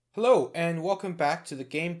Hello, and welcome back to the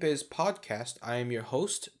Game Biz podcast. I am your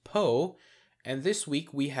host, Poe, and this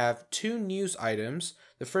week we have two news items.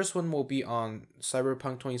 The first one will be on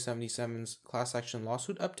Cyberpunk 2077's class action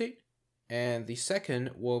lawsuit update, and the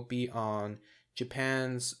second will be on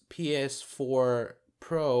Japan's PS4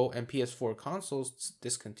 Pro and PS4 consoles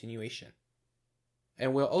discontinuation.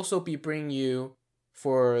 And we'll also be bringing you,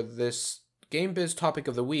 for this Game Biz topic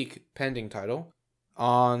of the week, pending title,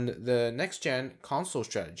 on the next-gen console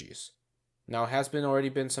strategies. Now, it has already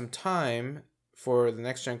been some time for the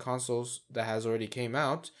next-gen consoles that has already came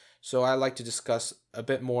out, so I'd like to discuss a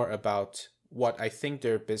bit more about what I think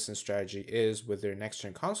their business strategy is with their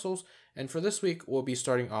next-gen consoles, and for this week, we'll be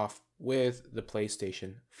starting off with the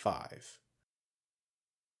PlayStation 5.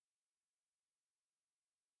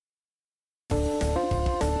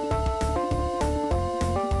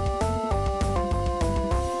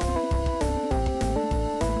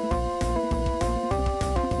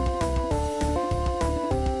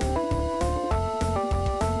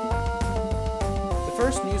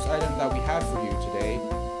 First news item that we have for you today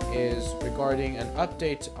is regarding an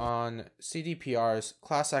update on CDPR's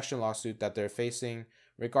class action lawsuit that they're facing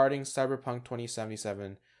regarding Cyberpunk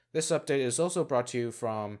 2077. This update is also brought to you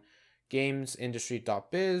from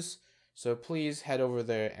gamesindustry.biz, so please head over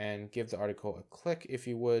there and give the article a click if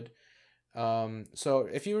you would. So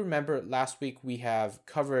if you remember, last week we have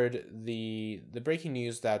covered the breaking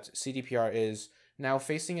news that CDPR is now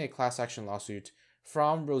facing a class action lawsuit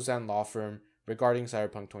from Roseanne Law Firm regarding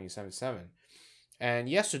Cyberpunk 2077. And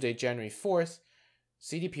yesterday, January 4th,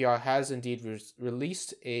 CDPR has indeed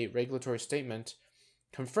released a regulatory statement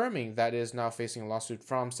confirming that it is now facing a lawsuit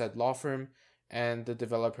from said law firm, and the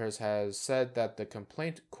developers has said that the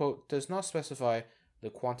complaint, quote, does not specify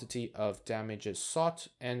the quantity of damages sought,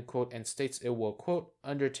 end quote, and states it will, quote,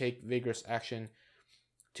 undertake vigorous action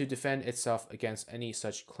to defend itself against any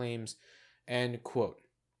such claims, end quote.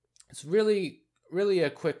 It's really a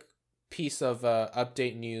quick piece of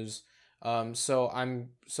update news.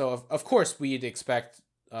 Of course we'd expect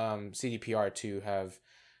CDPR to have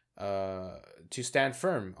to stand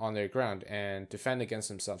firm on their ground and defend against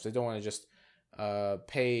themselves. They don't want to just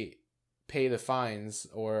pay the fines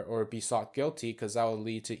or be sought guilty, because that will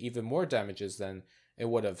lead to even more damages than it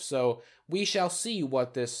would have. So we shall see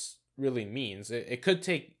what this really means. It could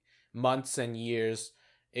take months and years.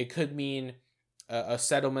 It could mean a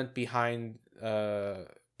settlement behind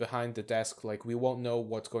the desk, like we won't know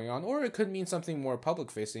what's going on, or it could mean something more public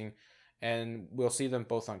facing and we'll see them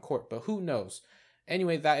both on court, but who knows.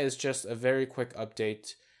 Anyway, that is just a very quick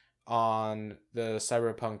update on the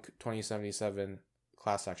Cyberpunk 2077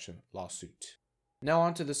 class action lawsuit. Now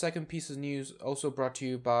on to the second piece of news, also brought to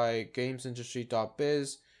you by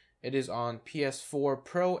gamesindustry.biz. It is on PS4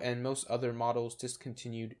 Pro and most other models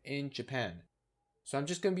discontinued in Japan. So I'm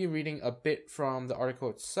just going to be reading a bit from the article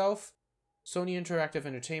itself. Sony Interactive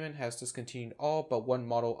Entertainment has discontinued all but one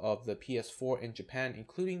model of the PS4 in Japan,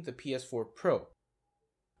 including the PS4 Pro.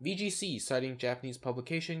 VGC, citing Japanese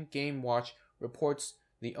publication Game Watch, reports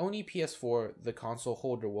the only PS4 the console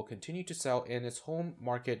holder will continue to sell in its home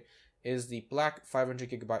market is the black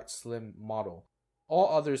 500GB slim model. All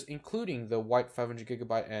others, including the white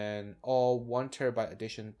 500GB and all 1TB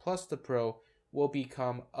edition plus the Pro, will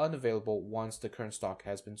become unavailable once the current stock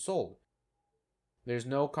has been sold. There's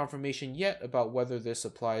no confirmation yet about whether this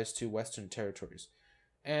applies to Western territories.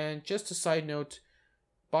 And just a side note,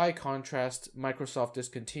 by contrast, Microsoft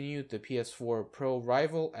discontinued the PS4 Pro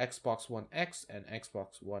rival Xbox One X and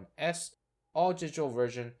Xbox One S, all digital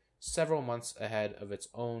version, several months ahead of its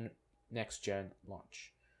own next-gen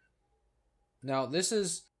launch. Now, this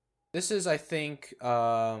is I think,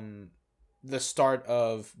 the start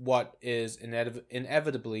of what is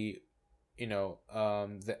inevitably,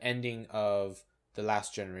 the ending of the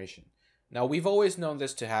last generation. Now, we've always known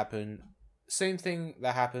this to happen. Same thing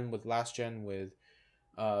that happened with last gen with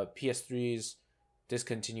PS3's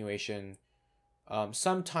discontinuation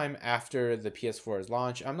sometime after the PS4's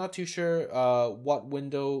launch. I'm not too sure what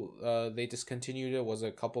window they discontinued it. Was it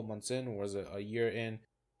a couple months in, or was it a year in?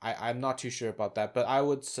 I'm not too sure about that, but I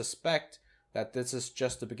would suspect that this is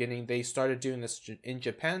just the beginning. They started doing this in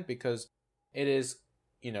Japan because it is,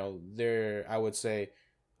 I would say,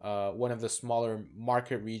 one of the smaller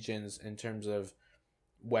market regions in terms of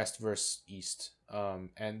West versus East.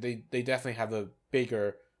 And they definitely have a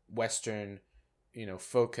bigger Western,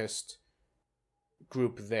 focused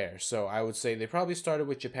group there. So I would say they probably started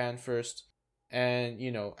with Japan first. And,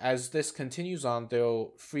 as this continues on,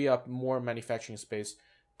 they'll free up more manufacturing space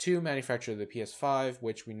to manufacture the PS5,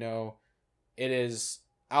 which we know it is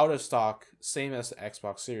out of stock, same as the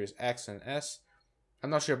Xbox Series X and S. I'm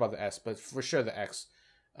not sure about the S, but for sure the X.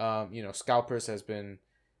 Scalpers has been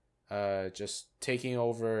just taking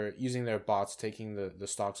over, using their bots, taking the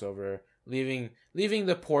stocks over, leaving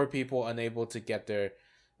the poor people unable to get their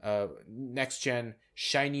next gen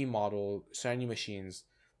shiny machines.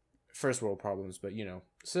 First world problems, but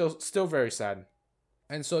still very sad.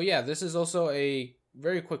 And so yeah, this is also a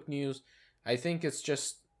very quick news. I think it's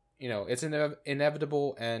just it's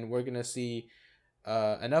inevitable, and we're gonna see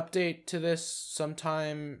an update to this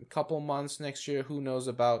sometime couple months next year. Who knows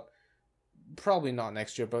about, probably not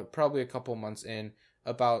next year, but probably a couple months in,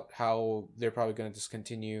 about how they're probably going to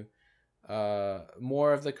discontinue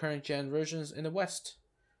more of the current gen versions in the West.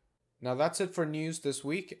 Now that's it for news this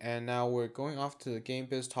week, and now we're going off to the Game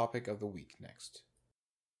Biz topic of the week next.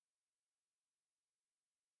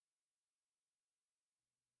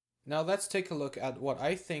 Now let's take a look at what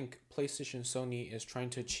I think PlayStation Sony is trying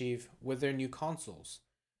to achieve with their new consoles.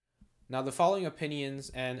 Now the following opinions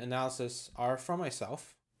and analysis are from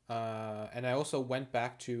myself, and I also went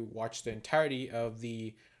back to watch the entirety of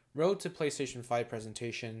the Road to PlayStation 5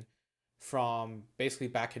 presentation from basically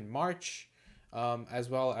back in March, as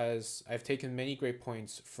well as I've taken many great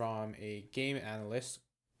points from a game analyst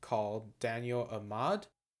called Daniel Ahmad.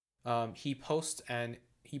 He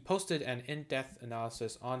posted an in-depth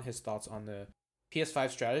analysis on his thoughts on the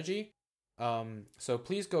PS5 strategy. So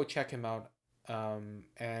please go check him out,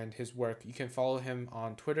 and his work. You can follow him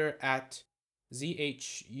on Twitter at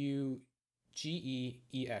ZHUGEEX,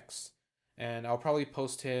 and I'll probably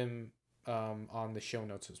post him on the show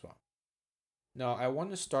notes as well. Now, I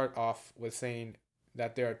want to start off with saying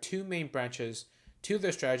that there are two main branches to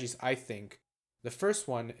their strategies, I think. The first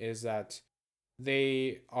one is that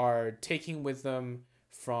they are taking with them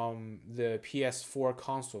from the PS4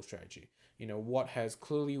 console strategy. What has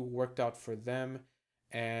clearly worked out for them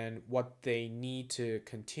and what they need to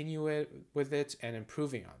continue with it and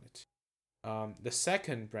improving on it. The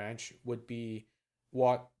second branch would be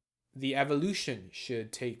what the evolution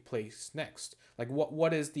should take place next. Like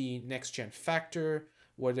what is the next gen factor?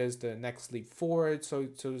 What is the next leap forward, so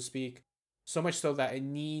to speak? So much so that it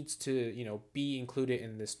needs to be included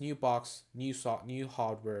in this new box, new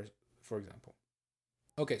hardware, for example.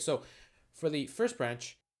 Okay, so for the first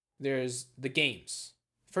branch, there's the games.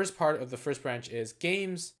 First part of the first branch is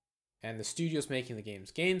games and the studios making the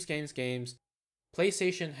games. Games.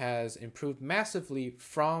 PlayStation has improved massively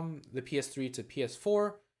from the PS3 to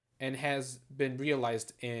PS4 and has been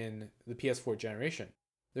realized in the PS4 generation.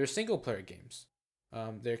 They're single player games.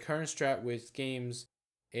 Their current strat with games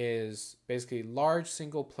is basically large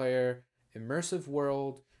single player, immersive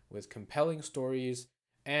world with compelling stories.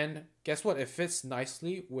 And guess what? It fits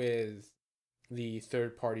nicely with the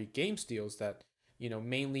third party games deals that,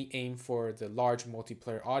 mainly aim for the large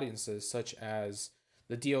multiplayer audiences, such as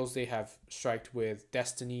the deals they have striked with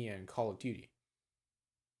Destiny and Call of Duty.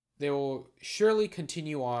 They will surely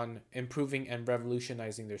continue on improving and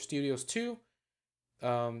revolutionizing their studios too.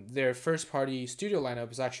 Their first party studio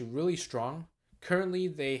lineup is actually really strong. Currently,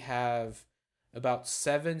 they have about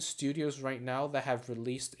 7 studios right now that have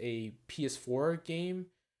released a PS4 game,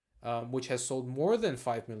 which has sold more than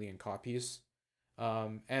 5 million copies.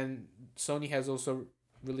 And Sony has also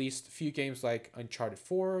released a few games like Uncharted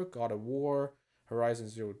 4, God of War, Horizon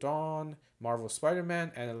Zero Dawn, Marvel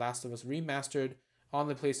Spider-Man, and The Last of Us Remastered on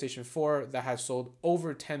the PlayStation 4 that has sold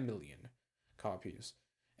over 10 million copies.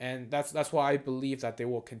 And that's why I believe that they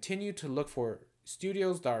will continue to look for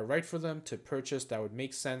studios that are right for them to purchase, that would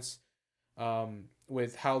make sense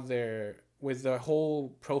with the whole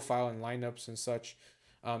profile and lineups and such,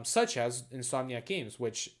 such as Insomniac Games,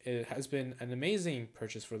 which has been an amazing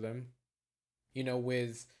purchase for them.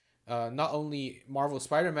 With not only Marvel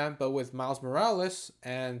Spider-Man, but with Miles Morales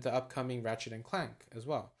and the upcoming Ratchet and Clank as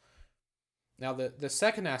well. Now, the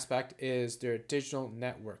second aspect is their digital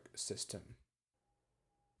network system.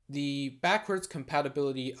 The backwards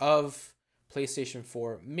compatibility of PlayStation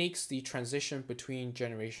 4 makes the transition between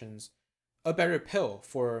generations a better pill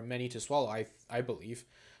for many to swallow, I believe.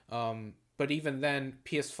 But even then,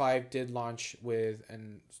 PS5 did launch with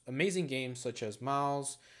an amazing games such as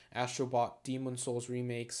Miles, Astrobot, Demon Souls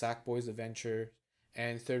Remake, Sackboy's Adventure,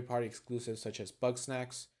 and third-party exclusives such as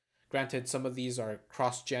Bugsnax. Granted, some of these are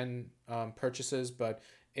cross-gen purchases, but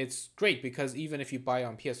it's great because even if you buy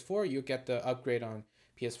on PS4, you get the upgrade on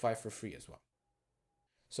PS5 for free as well.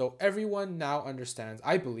 So everyone now understands,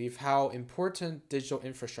 I believe, how important digital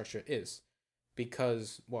infrastructure is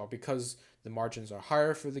because the margins are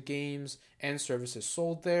higher for the games and services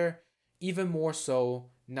sold there, even more so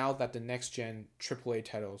now that the next gen AAA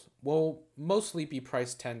titles will mostly be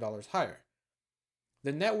priced $10 higher.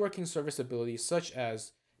 The networking service abilities such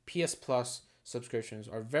as PS Plus subscriptions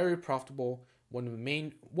are very profitable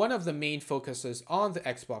one of the main focuses on the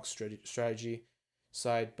Xbox strategy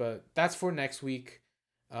side, but that's for next week.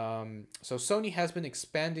 So Sony has been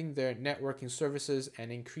expanding their networking services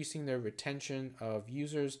and increasing their retention of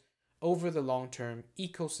users over the long-term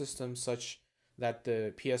ecosystem, such that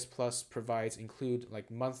the PS Plus provides include like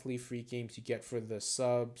monthly free games you get for the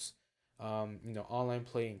subs, online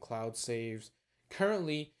play and cloud saves.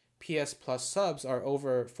 Currently, PS Plus subs are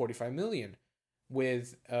over 45 million,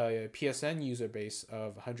 with a PSN user base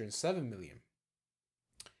of 107 million.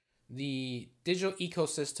 The digital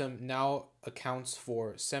ecosystem now accounts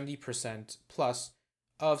for 70% plus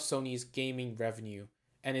of Sony's gaming revenue,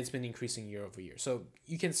 and it's been increasing year over year. So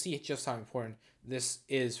you can see just how important this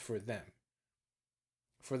is for them.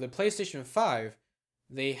 For the PlayStation 5,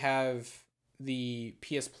 they have the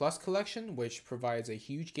PS Plus collection, which provides a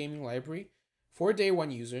huge gaming library for day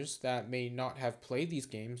one users that may not have played these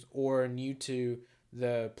games or new to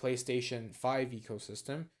the PlayStation 5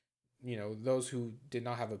 ecosystem, those who did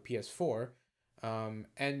not have a PS4.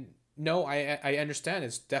 And no, I understand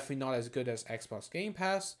it's definitely not as good as Xbox Game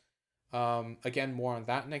Pass. Again, more on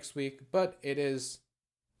that next week, but it is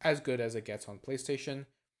as good as it gets on PlayStation.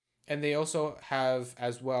 And they also have,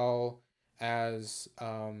 as well as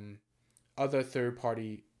other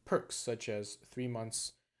third-party perks, such as 3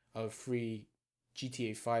 months of free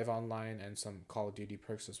GTA 5 online and some Call of Duty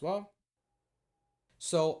perks as well.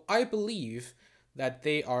 So I believe that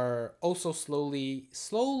they are also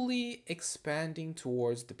slowly expanding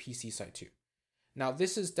towards the PC side too. Now,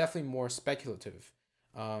 this is definitely more speculative,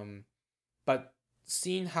 but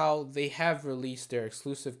seeing how they have released their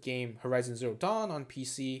exclusive game Horizon Zero Dawn on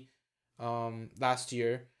PC last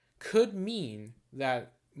year could mean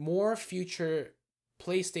that more future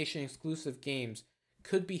PlayStation exclusive games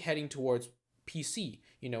could be heading towards PC,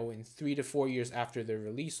 in 3 to 4 years after their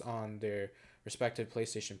release on their respective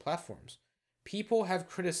PlayStation platforms. People have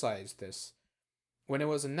criticized this when it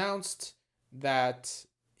was announced that,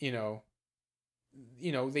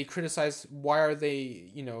 they criticized why are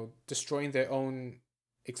they, destroying their own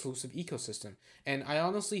exclusive ecosystem. And I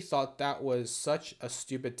honestly thought that was such a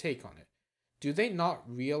stupid take on it. Do they not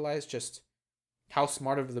realize just how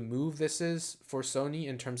smart of the move this is for Sony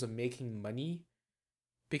in terms of making money?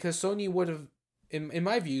 Because Sony would have, in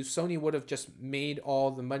my view, Sony would have just made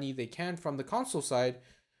all the money they can from the console side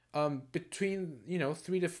between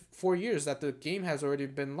 3 to 4 years that the game has already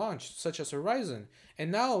been launched, such as Horizon,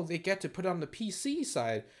 and now they get to put on the PC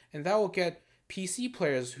side, and that will get PC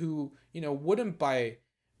players who wouldn't buy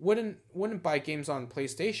games on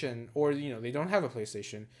PlayStation, or they don't have a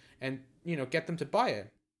PlayStation, and get them to buy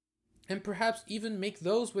it, and perhaps even make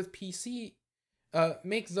those with PC,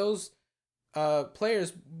 make those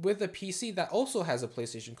players with a PC that also has a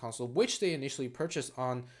PlayStation console, which they initially purchased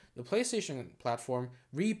on the PlayStation platform,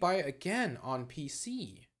 rebuy again on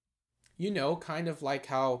PC. Kind of like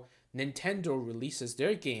how Nintendo releases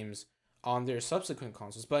their games on their subsequent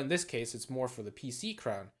consoles, but in this case, it's more for the PC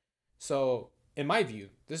crowd. So, in my view,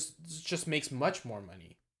 this just makes much more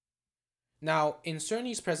money. Now, in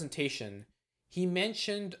Cerny's presentation, he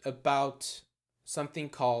mentioned about something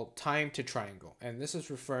called time to triangle, and this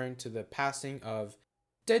is referring to the passing of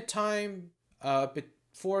dead time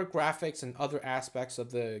before graphics and other aspects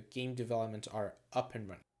of the game development are up and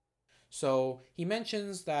running. So he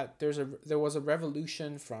mentions that there was a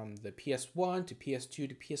revolution from the PS1 to PS2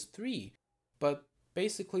 to PS3, but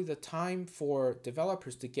basically the time for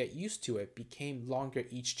developers to get used to it became longer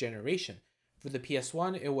each generation. For the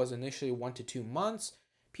PS1, it was initially 1 to 2 months,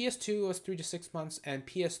 PS2 was 3 to 6 months, and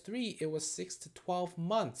PS3 it was 6 to 12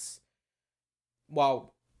 months.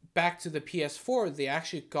 While back to the PS4, they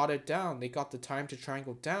actually got it down. They got the time to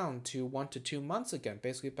triangle down to 1 to 2 months again,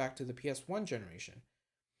 basically back to the PS1 generation.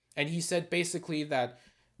 And he said basically that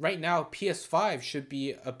right now PS5 should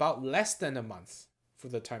be about less than a month for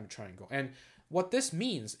the time to triangle. And what this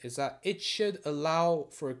means is that it should allow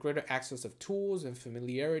for greater access of tools and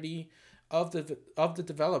familiarity of the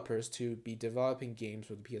developers to be developing games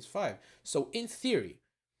with the PS5. So in theory,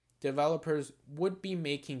 developers would be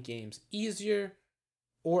making games easier,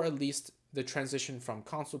 or at least the transition from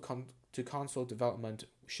console to console development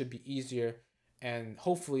should be easier. And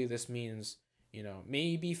hopefully this means,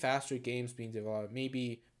 maybe faster games being developed,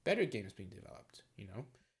 maybe better games being developed,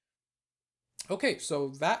 Okay, so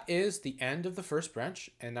that is the end of the first branch,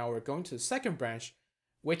 and now we're going to the second branch,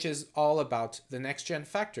 which is all about the next gen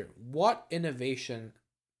factor. What innovation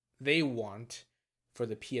they want for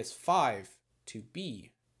the PS5 to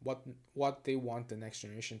be, what they want the next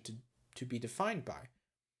generation to be defined by.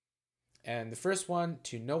 And the first one,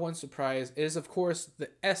 to no one's surprise, is of course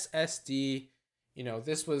the SSD.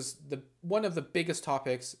 This was one of the biggest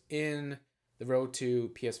topics in the road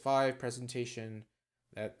to PS5 presentation.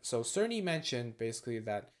 So Cerny mentioned basically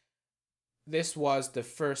that this was the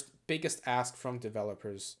first biggest ask from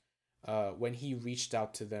developers when he reached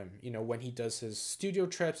out to them. When he does his studio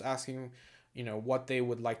trips, asking what they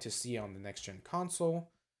would like to see on the next gen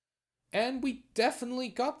console. And we definitely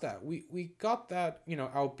got that. We got that,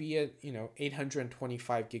 albeit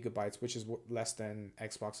 825 gigabytes, which is less than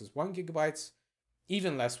Xbox's 1 gigabytes,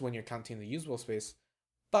 even less when you're counting the usable space.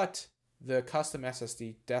 But the custom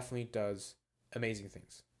SSD definitely does amazing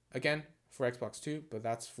things. Again, for Xbox 2, but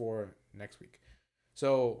that's for next week.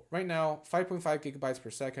 So right now, 5.5 gigabytes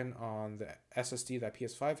per second on the SSD that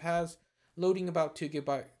PS5 has, loading about 2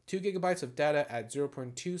 gigabytes of data at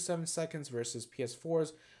 0.27 seconds versus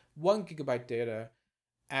PS4's 1 gigabyte data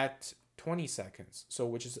at 20 seconds, so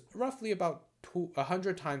which is roughly about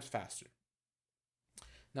 100 times faster.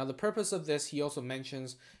 Now, the purpose of this, he also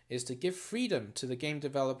mentions, is to give freedom to the game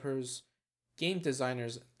developers, game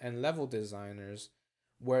designers, and level designers,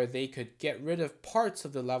 where they could get rid of parts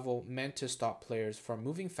of the level meant to stop players from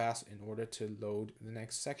moving fast in order to load the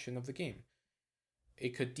next section of the game.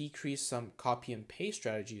 It could decrease some copy and paste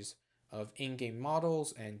strategies of in-game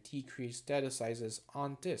models and decrease data sizes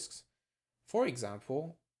on disks. For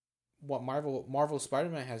example, what Marvel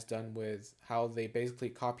Spider-Man has done with how they basically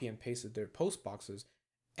copy and pasted their post boxes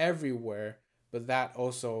everywhere, but that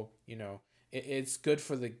also, it's good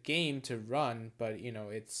for the game to run, but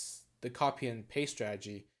it's the copy and paste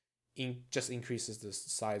strategy just increases the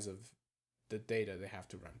size of the data they have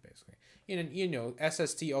to run, basically.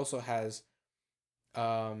 SSD also has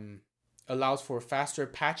allows for faster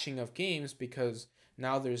patching of games because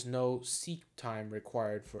now there's no seek time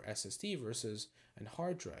required for SSD versus a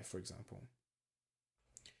hard drive, for example.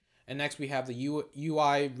 And next we have the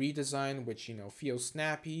UI redesign, which feels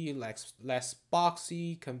snappy, less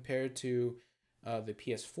boxy compared to the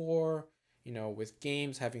PS4. With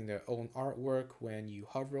games having their own artwork when you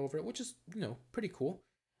hover over it, which is pretty cool.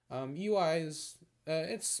 UI is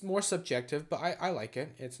it's more subjective, but I like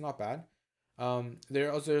it. It's not bad.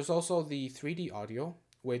 There's also the 3D audio,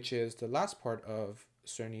 which is the last part of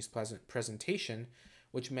Cerny's presentation,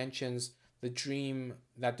 which mentions the dream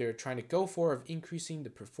that they're trying to go for of increasing the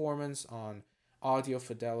performance on audio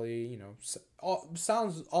fidelity.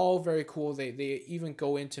 Sounds all very cool. They even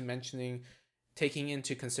go into mentioning taking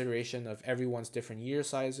into consideration of everyone's different ear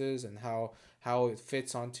sizes and how it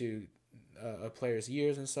fits onto a player's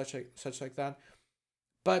ears and such like that.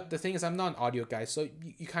 But the thing is, I'm not an audio guy, so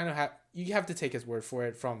you kind of have to take his word for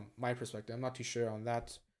it from my perspective. I'm not too sure on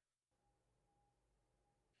that.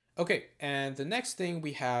 Okay, and the next thing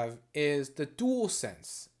we have is the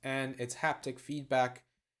DualSense and its haptic feedback.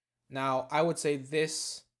 Now, I would say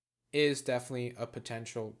this is definitely a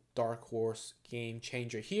potential dark horse game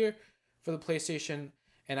changer here for the PlayStation.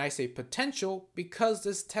 And I say potential because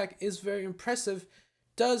this tech is very impressive,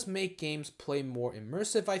 does make games play more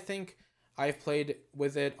immersive, I think. I've played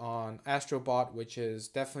with it on Astrobot, which is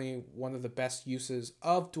definitely one of the best uses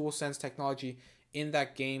of DualSense technology in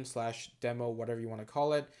that game / demo, whatever you want to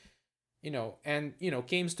call it.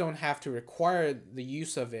 Games don't have to require the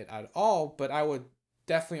use of it at all, but I would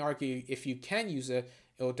definitely argue if you can use it,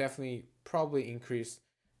 it will definitely probably increase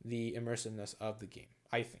the immersiveness of the game,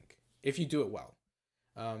 I think, if you do it well.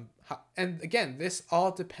 And again, this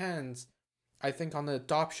all depends, I think, on the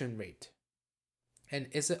adoption rate. And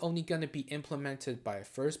is it only going to be implemented by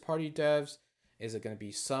first-party devs? Is it going to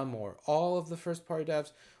be some or all of the first-party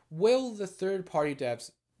devs? Will the third-party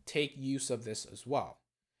devs take use of this as well?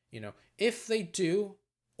 If they do,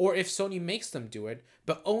 or if Sony makes them do it,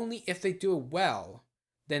 but only if they do it well,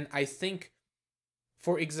 then I think,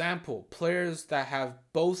 for example, players that have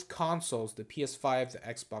both consoles, the PS5, the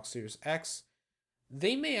Xbox Series X,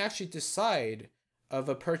 they may actually decide of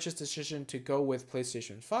a purchase decision to go with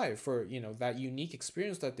PlayStation 5 for, that unique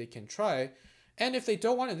experience that they can try. And if they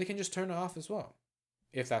don't want it, they can just turn it off as well,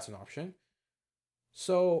 if that's an option.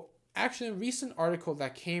 So actually, a recent article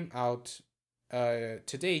that came out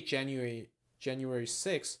today, January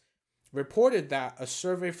 6th, reported that a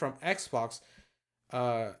survey from Xbox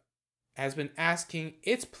has been asking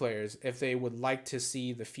its players if they would like to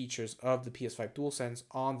see the features of the PS5 DualSense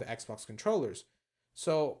on the Xbox controllers.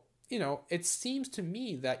 So, it seems to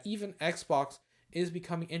me that even Xbox is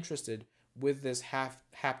becoming interested with this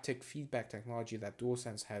haptic feedback technology that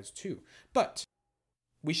DualSense has too. But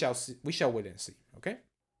we shall see, we shall wait and see, okay?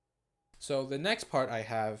 So the next part I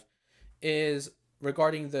have is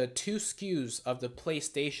regarding the two SKUs of the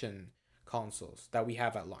PlayStation consoles that we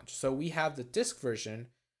have at launch. So we have the disc version,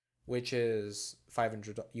 which is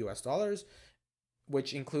 $500 US,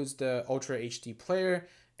 which includes the Ultra HD player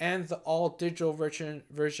and the all digital version,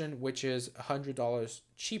 which is $100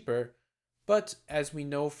 cheaper. But as we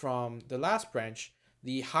know from the last branch,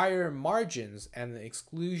 the higher margins and the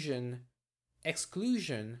exclusion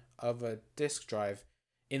of a disk drive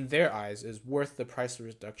in their eyes is worth the price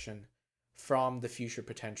reduction from the future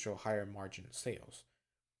potential higher margin sales.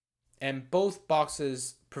 And both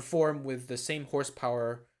boxes perform with the same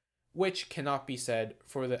horsepower, which cannot be said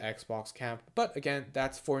for the Xbox camp. But again,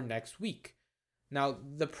 that's for next week. Now,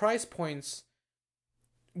 the price points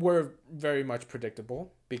were very much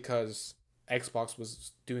predictable because Xbox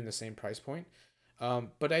was doing the same price point.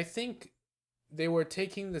 But I think they were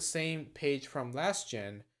taking the same page from last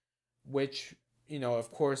gen, which,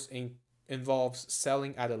 of course, involves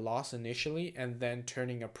selling at a loss initially and then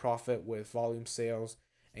turning a profit with volume sales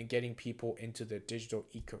and getting people into the digital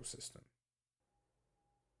ecosystem.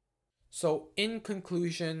 So, in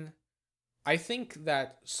conclusion, I think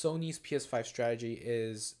that Sony's PS5 strategy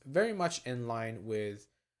is very much in line with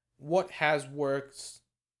what has worked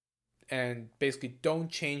and basically don't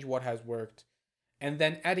change what has worked, and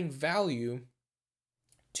then adding value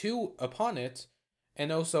upon it,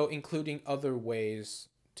 and also including other ways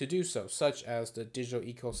to do so, such as the digital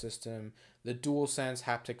ecosystem, the DualSense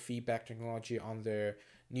haptic feedback technology on their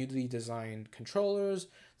newly designed controllers,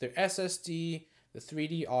 their SSD, the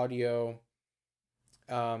 3D audio.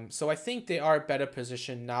 So I think they are better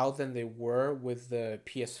positioned now than they were with the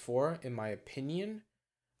PS4, in my opinion.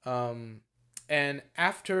 And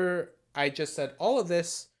after I just said all of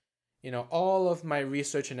this, all of my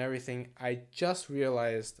research and everything, I just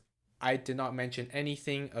realized I did not mention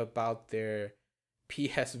anything about their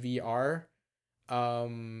PSVR.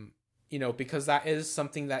 Because that is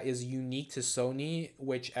something that is unique to Sony,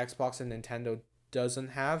 which Xbox and Nintendo doesn't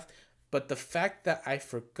have. But the fact that I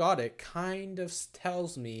forgot it kind of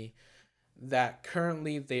tells me that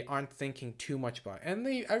currently they aren't thinking too much about it. And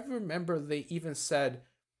I remember they even said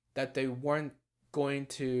that they weren't going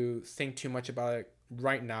to think too much about it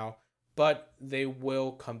right now, but they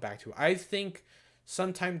will come back to it. I think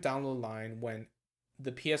sometime down the line, when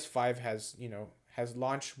the PS5 has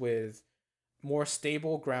launched with more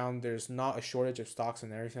stable ground, there's not a shortage of stocks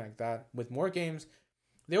and everything like that, with more games,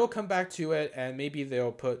 they will come back to it, and maybe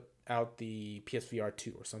they'll put out the PSVR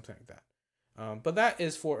 2 or something like that. But that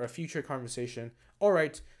is for a future conversation. All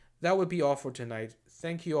right, that would be all for tonight.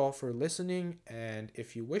 Thank you all for listening, and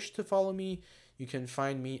if you wish to follow me, you can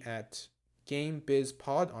find me at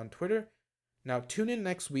GameBizPod on Twitter. Now tune in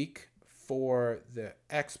next week for the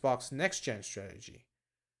Xbox Next Gen strategy.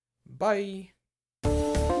 Bye!